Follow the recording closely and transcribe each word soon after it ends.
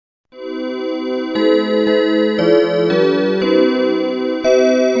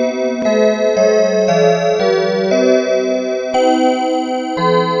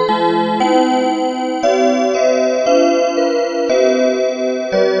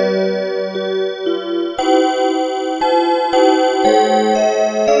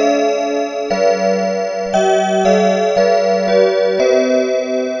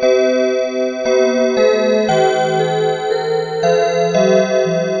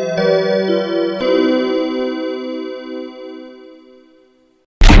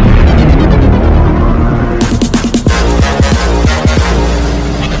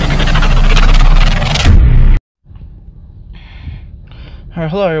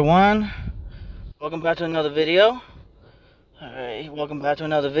Hello everyone, welcome back to another video. Alright, welcome back to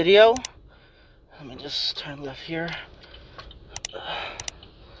another video. Let me just turn left here.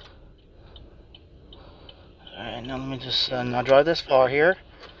 Alright, now let me just not drive this far here.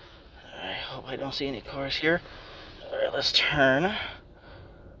 Alright, hope I don't see any cars here. Alright, let's turn.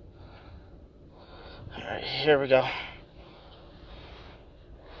 Alright, here we go.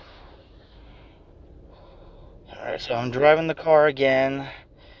 Alright, so I'm driving the car again.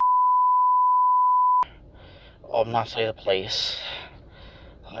 Oh, I'm not saying the place.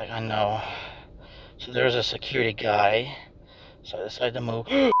 Like, I know. So there's a security guy. So I decided to move.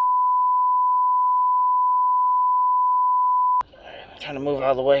 Alright, I'm trying to move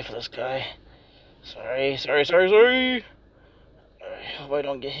out of the way for this guy. Sorry. Alright, hope I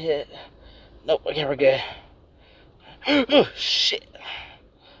don't get hit. Nope, okay, we're good. Oh, shit.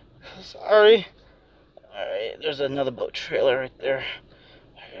 Sorry. Alright, there's another boat trailer right there.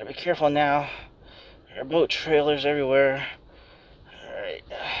 I gotta be careful now. There are boat trailers everywhere. Alright.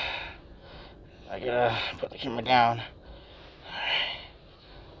 I gotta put the camera down. Alright.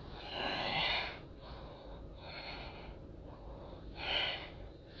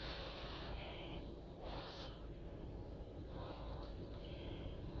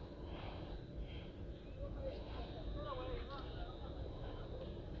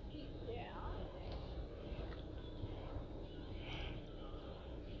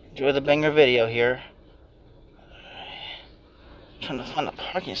 Enjoy the banger video here. Trying to find a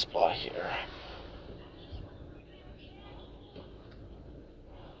parking spot here.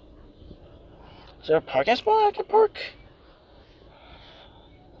 Is there a parking spot I can park?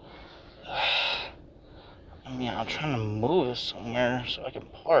 I mean, I'm trying to move somewhere so I can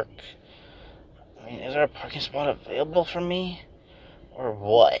park. I mean, is there a parking spot available for me? Or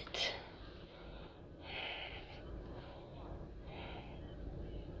what?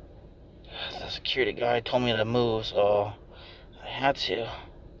 The security guy told me to move, so I had to.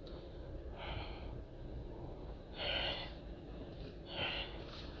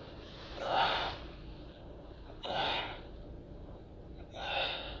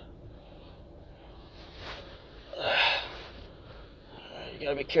 You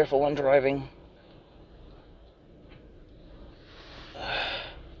gotta be careful when driving.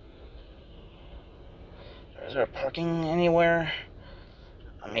 Is there parking anywhere?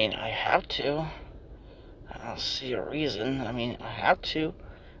 I mean, I have to. I don't see a reason. I mean, I have to.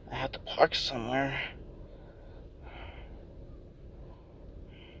 I have to park somewhere.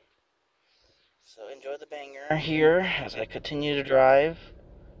 So enjoy the banger here as I continue to drive.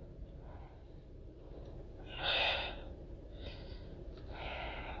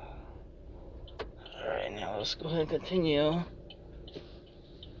 Alright, now let's go ahead and continue.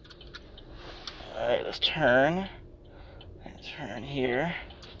 Alright, let's turn. Turn here.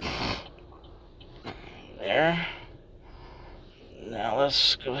 There. Now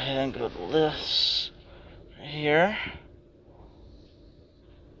let's go ahead and go to this right here.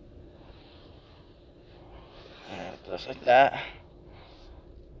 Alright, just like that.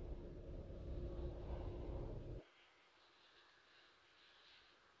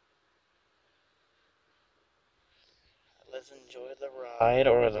 Let's enjoy the ride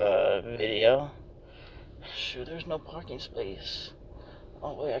or the video. Shoot, there's no parking space.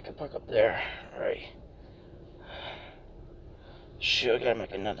 Oh wait, I can park up there. Alright. Shoot, I gotta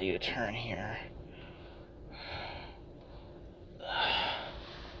make another U-turn here.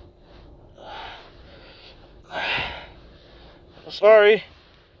 Sorry.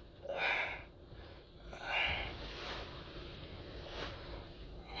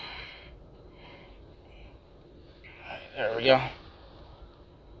 There we go.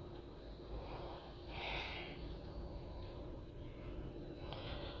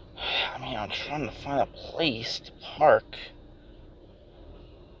 I mean, I'm trying to find a place to park.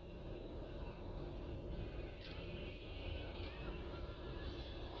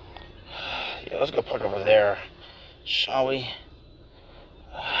 Yeah, let's go park over there, shall we?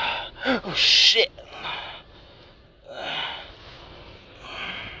 Oh shit!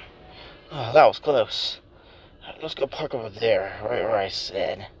 Oh, that was close. Let's go park over there, right where I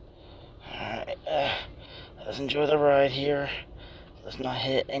said. Alright, let's enjoy the ride here. Let's not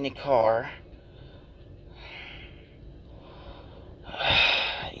hit any car.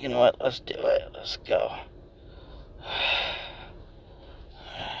 You know what? Let's do it. Let's go.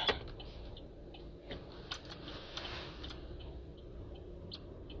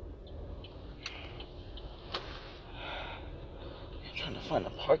 I'm trying to find a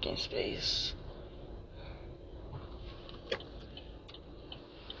parking space.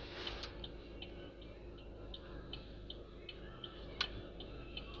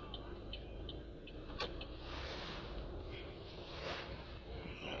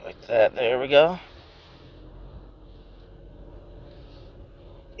 that. There we go.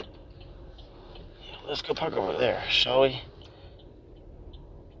 Let's go park over there, shall we?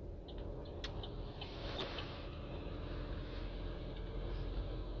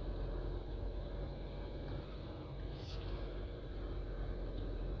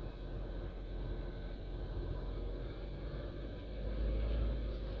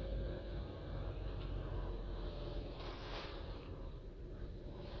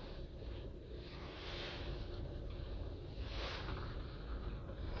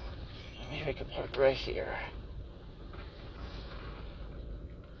 Maybe I could park right here.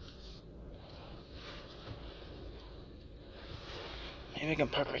 Maybe I can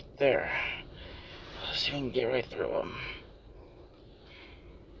park right there. Let's see if we can get right through them.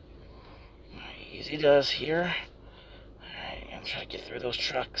 Easy does here. Alright, I'm gonna try to get through those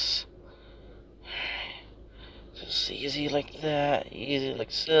trucks. Just easy like that, easy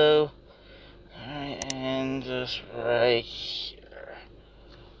like so. Alright, and just right here.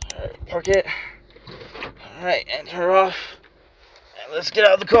 Alright, park it. Alright, and turn her off. And let's get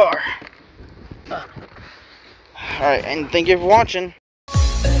out of the car. Alright, and thank you for watching.